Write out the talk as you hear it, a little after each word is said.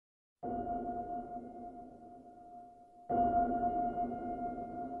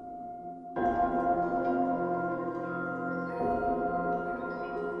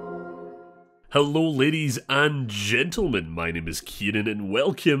Hello ladies and gentlemen, my name is Kieran and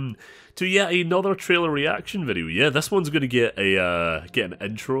welcome to yet another trailer reaction video. Yeah, this one's going to get an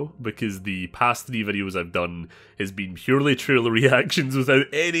intro because the past three videos I've done has been purely trailer reactions without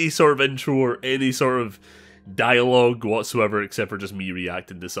any sort of intro or any sort of dialogue whatsoever except for just me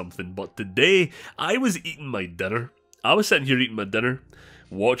reacting to something. But today, I was eating my dinner. I was sitting here eating my dinner,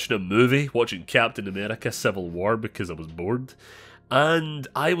 watching a movie, watching Captain America Civil War because I was bored. And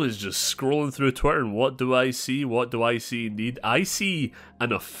I was just scrolling through Twitter, and what do I see? What do I see indeed? I see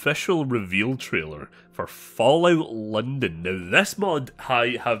an official reveal trailer for Fallout London. Now, this mod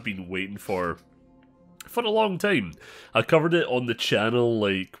I have been waiting for a long time. I covered it on the channel,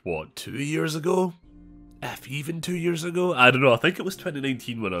 like, what, 2 years ago? If even 2 years ago? I don't know, I think it was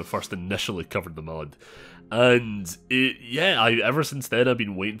 2019 when I first initially covered the mod. And, ever since then I've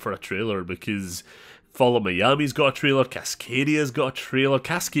been waiting for a trailer because Fallout Miami's got a trailer, Cascadia's got a trailer.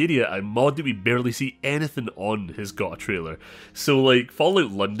 Cascadia, a mod that we barely see anything on, has got a trailer. So, like,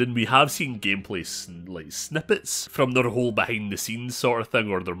 Fallout London, we have seen gameplay, like, snippets from their whole behind-the-scenes sort of thing,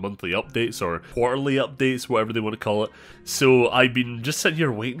 or their monthly updates, or quarterly updates, whatever they want to call it. So, I've been just sitting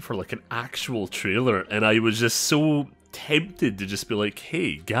here waiting for, like, an actual trailer, and I was just so tempted to just be like,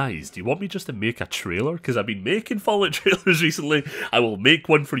 hey guys, do you want me just to make a trailer? Because I've been making Fallout trailers recently. I will make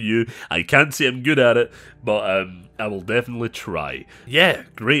one for you. I can't say I'm good at it, but I will definitely try. Yeah,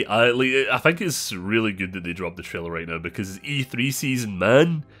 great. I think it's really good that they dropped the trailer right now because E3 season,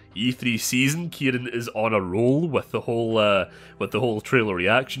 man. E3 season, Kieran is on a roll with the whole trailer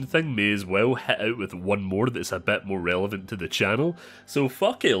reaction thing. May as well hit out with one more that's a bit more relevant to the channel. So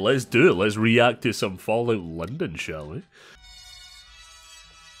fuck it, let's do it. Let's react to some Fallout London, shall we?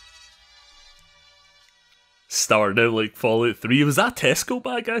 Starting out like Fallout 3. Was that a Tesco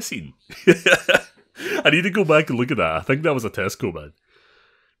bag I seen? I need to go back and look at that. I think that was a Tesco bag.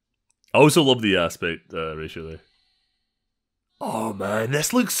 I also love the aspect ratio there. Oh man,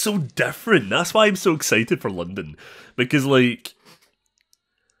 this looks so different. That's why I'm so excited for London. Because, like,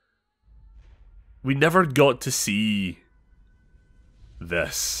 we never got to see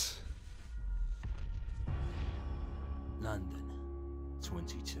this. London,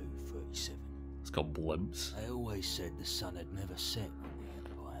 2237. It's got blimps. They always said the sun had never set on the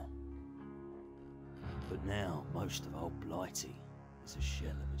Empire. But now, most of old Blighty is a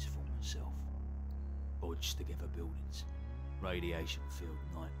shell of its former self. Bodged together buildings. Radiation-filled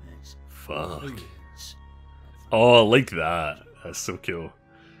nightmares. Fuck. Ruins. Oh, I like that. That's so cool.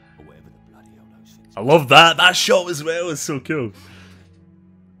 Or whatever the bloody hell those things I love that. That shot as well is so cool.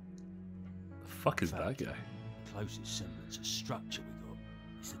 The fuck is that guy? The closest semblance of structure we got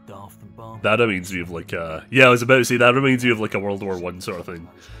is the Daft and Barn. That reminds me of like a... Yeah, I was about to say, that reminds me of like a World War I sort of thing.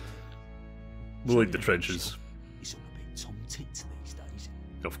 More like the trenches. It's all a bit Tom Tits these days.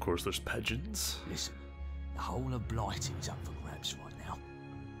 Of course, there's pigeons. Listen, the whole of Blighty is up for grabs right now.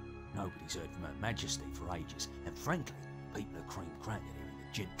 Nobody's heard from Her Majesty for ages, and frankly, people are cream cracking here in the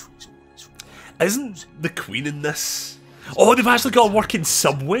gentry's orders from there. Isn't the Queen in this? Oh, they've actually got a working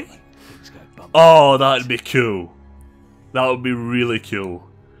subway? Things go bump. Oh, that'd be cool. That would be really cool.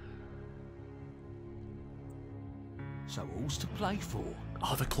 So all's to play for.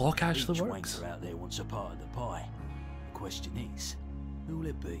 Oh, the clock actually Each works. wanker out there wants a part of the pie. The question is, who will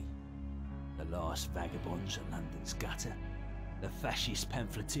it be? The last vagabonds of London's gutter? The fascist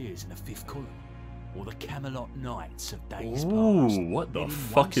pamphleteers in the fifth column? Or the Camelot Knights of days past? Ooh, what the heading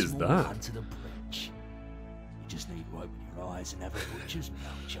fuck once is more that? Onto the bridge. You just need to open your eyes and have a butcher's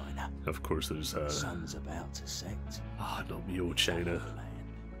mouth, China. Of course, there's The sun's about to set. ah, not me, old China.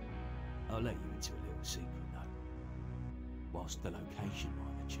 I'll let you into a little secret though. Whilst the location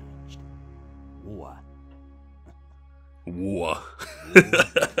might have changed. War. War.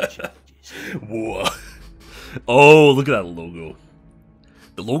 Changes. War. Oh, look at that logo.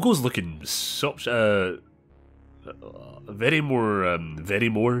 The logo's looking such a a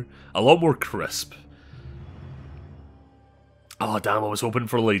lot more crisp. Oh damn, I was hoping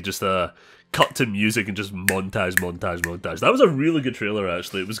for like just a cut to music and just montage. That was a really good trailer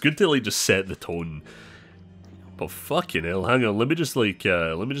actually. It was good to like just set the tone. But fucking hell, hang on, let me just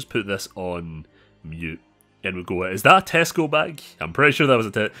put this on mute. And we go, is that a Tesco bag? I'm pretty sure that was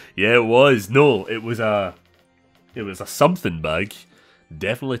a yeah, it was. No, it was a something bag.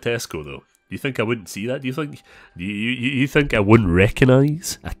 Definitely Tesco though. Do you think I wouldn't see that? Do you think I wouldn't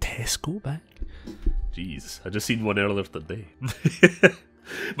recognise a Tesco bag? Jeez, I just seen one earlier today.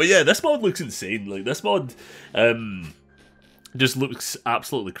 But yeah, this mod looks insane. Like, this mod just looks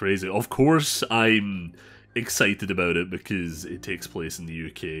absolutely crazy. Of course, I'm excited about it because it takes place in the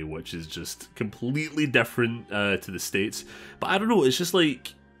UK, which is just completely different to the States. But I don't know, it's just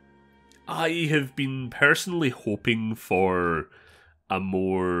like, I have been personally hoping for a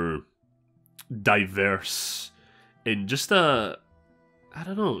more diverse and just a, I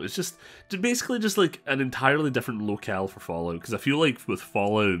don't know, it's just basically just like an entirely different locale for Fallout, because I feel like with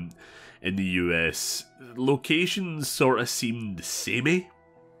Fallout in the US, locations sort of seemed samey.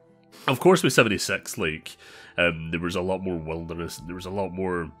 Of course with 76, like, there was a lot more wilderness, there was a lot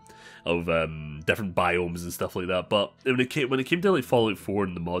more of different biomes and stuff like that, but when it came to like Fallout 4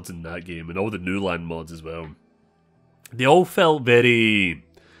 and the mods in that game, and all the new land mods as well, they all felt very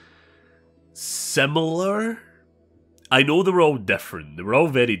similar. I know they were all different. They were all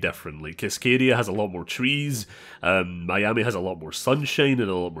very different. Like, Cascadia has a lot more trees, Miami has a lot more sunshine and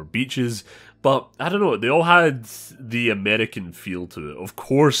a lot more beaches, but I don't know, they all had the American feel to it. Of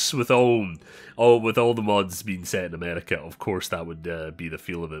course, with all the mods being set in America, of course that would be the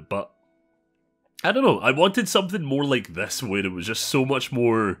feel of it, but I don't know, I wanted something more like this, where it was just so much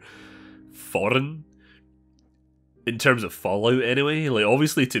more foreign. In terms of Fallout, anyway. Like,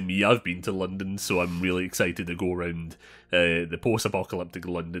 obviously, to me, I've been to London, so I'm really excited to go around the post-apocalyptic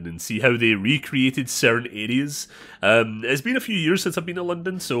London and see how they recreated certain areas. It's been a few years since I've been to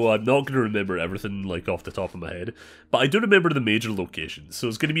London, so I'm not going to remember everything, like, off the top of my head. But I do remember the major locations, so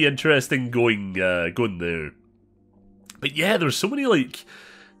it's going to be interesting going there. But yeah, there's so many, like,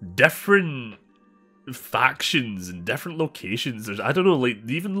 different factions and different locations. There's, I don't know, like,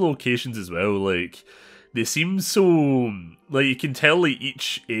 even locations as well, like, they seem so, like, you can tell, like,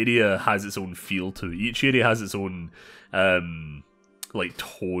 each area has its own feel to it. Each area has its own, like,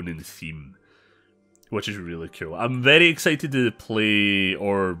 tone and theme, which is really cool. I'm very excited to play,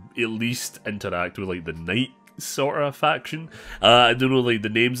 or at least interact with, like, the Knight sort of faction. I don't know, like, the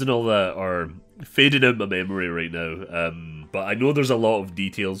names and all that are fading out my memory right now, but I know there's a lot of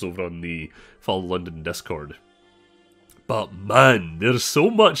details over on the Fall London Discord. But, man, there's so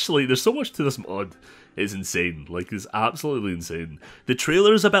much to this mod. It's insane. Like, it's absolutely insane. The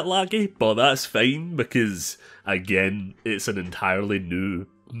trailer's a bit laggy, but that's fine because, again, it's an entirely new,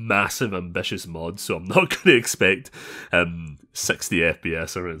 massive, ambitious mod, so I'm not going to expect 60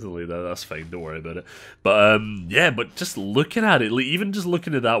 FPS or anything like that. That's fine, don't worry about it. But, yeah, but just looking at it, like, even just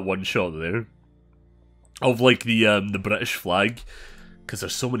looking at that one shot there of, like, the British flag, because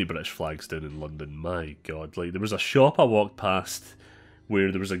there's so many British flags down in London, my god. Like, there was a shop I walked past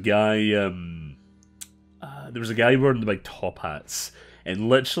where there was a guy, wearing the big top hats, and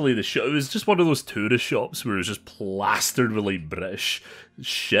literally the shop, it was just one of those tourist shops where it was just plastered with, like, British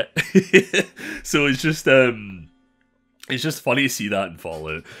shit. So it's just funny to see that in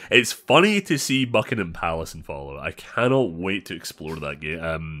Fallout. It's funny to see Buckingham Palace in Fallout. I cannot wait to explore that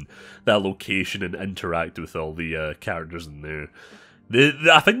game, that location, and interact with all the characters in there.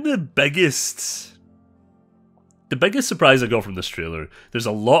 I think the biggest surprise I got from this trailer, there's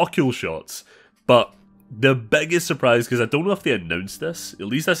a lot of cool shots, but the biggest surprise, because I don't know if they announced this, at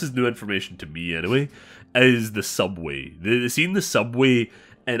least this is new information to me anyway, is the subway. Seeing the subway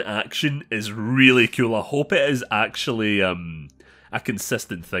in action is really cool. I hope it is actually a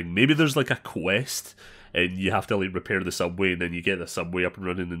consistent thing. Maybe there's like a quest and you have to like repair the subway and then you get the subway up and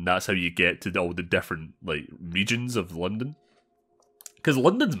running, and that's how you get to all the different like regions of London. Because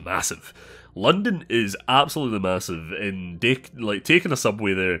London's massive. London is absolutely massive, and taking a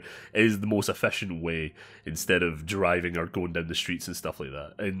subway there is the most efficient way instead of driving or going down the streets and stuff like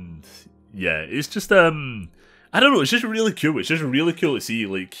that. And yeah, it's just I don't know, it's just really cool. It's just really cool to see.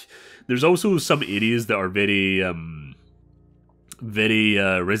 Like, there's also some areas that are very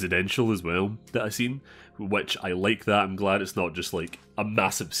residential as well that I've seen, which I like that. I'm glad it's not just like a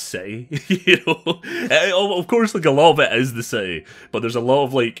massive city, you know. Of course, like a lot of it is the city, but there's a lot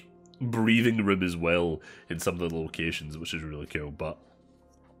of like breathing room as well in some of the locations, which is really cool. But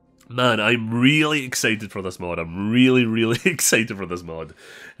man, I'm really excited for this mod. I'm really, really excited for this mod.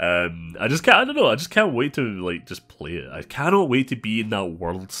 I just can't wait to like just play it. I cannot wait to be in that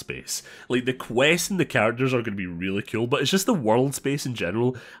world space. Like, the quests and the characters are going to be really cool, but it's just the world space in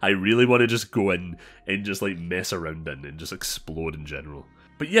general. I really want to just go in and just like mess around in and just explode in general.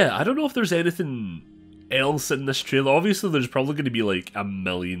 But yeah, I don't know if there's anything else in this trailer. Obviously, there's probably going to be like a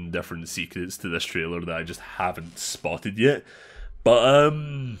million different secrets to this trailer that I just haven't spotted yet. But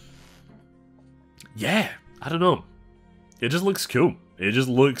yeah, I don't know. It just looks cool. It just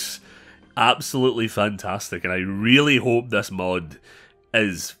looks absolutely fantastic, and I really hope this mod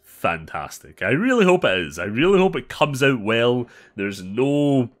is fantastic. I really hope it is. I really hope it comes out well. There's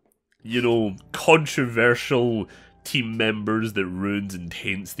no, you know, controversial team members that ruins and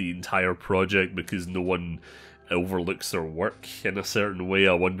taints the entire project because no one overlooks their work in a certain way.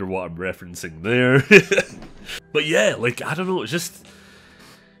 I wonder what I'm referencing there. But yeah, like, I don't know, it's just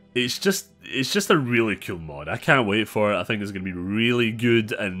it's just a really cool mod. I can't wait for it. I think it's going to be really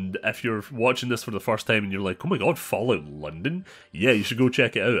good, and if you're watching this for the first time and you're like, oh my god, Fallout London? Yeah, you should go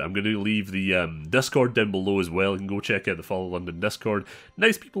check it out. I'm going to leave the Discord down below as well. You can go check out the Fallout London Discord.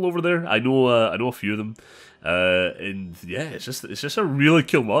 Nice people over there. I know a few of them. And yeah, it's just a really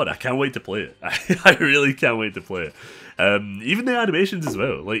cool mod. I can't wait to play it. I really can't wait to play it. Even the animations as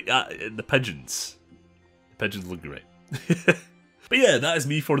well. Like, the pigeons. The pigeons look great. But yeah, that is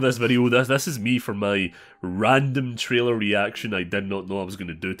me for this video. This is me for my random trailer reaction I did not know I was going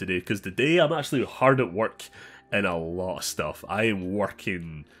to do today. Because today I'm actually hard at work in a lot of stuff. I am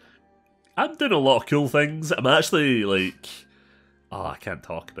working... I'm doing a lot of cool things. I'm actually like... Oh, I can't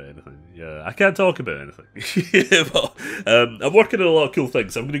talk about anything. Yeah, I can't talk about anything. But, I'm working on a lot of cool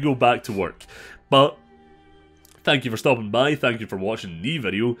things. So I'm going to go back to work. But... thank you for stopping by, thank you for watching the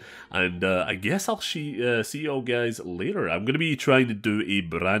video, and I guess I'll see you all guys later. I'm going to be trying to do a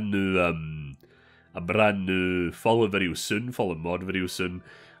brand new Fallout video soon, Fallout mod video soon,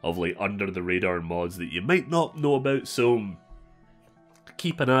 of like under the radar mods that you might not know about, so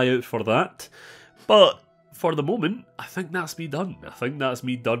keep an eye out for that. But for the moment, I think that's me done. I think that's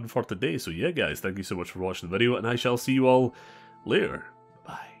me done for today. So yeah guys, thank you so much for watching the video, and I shall see you all later.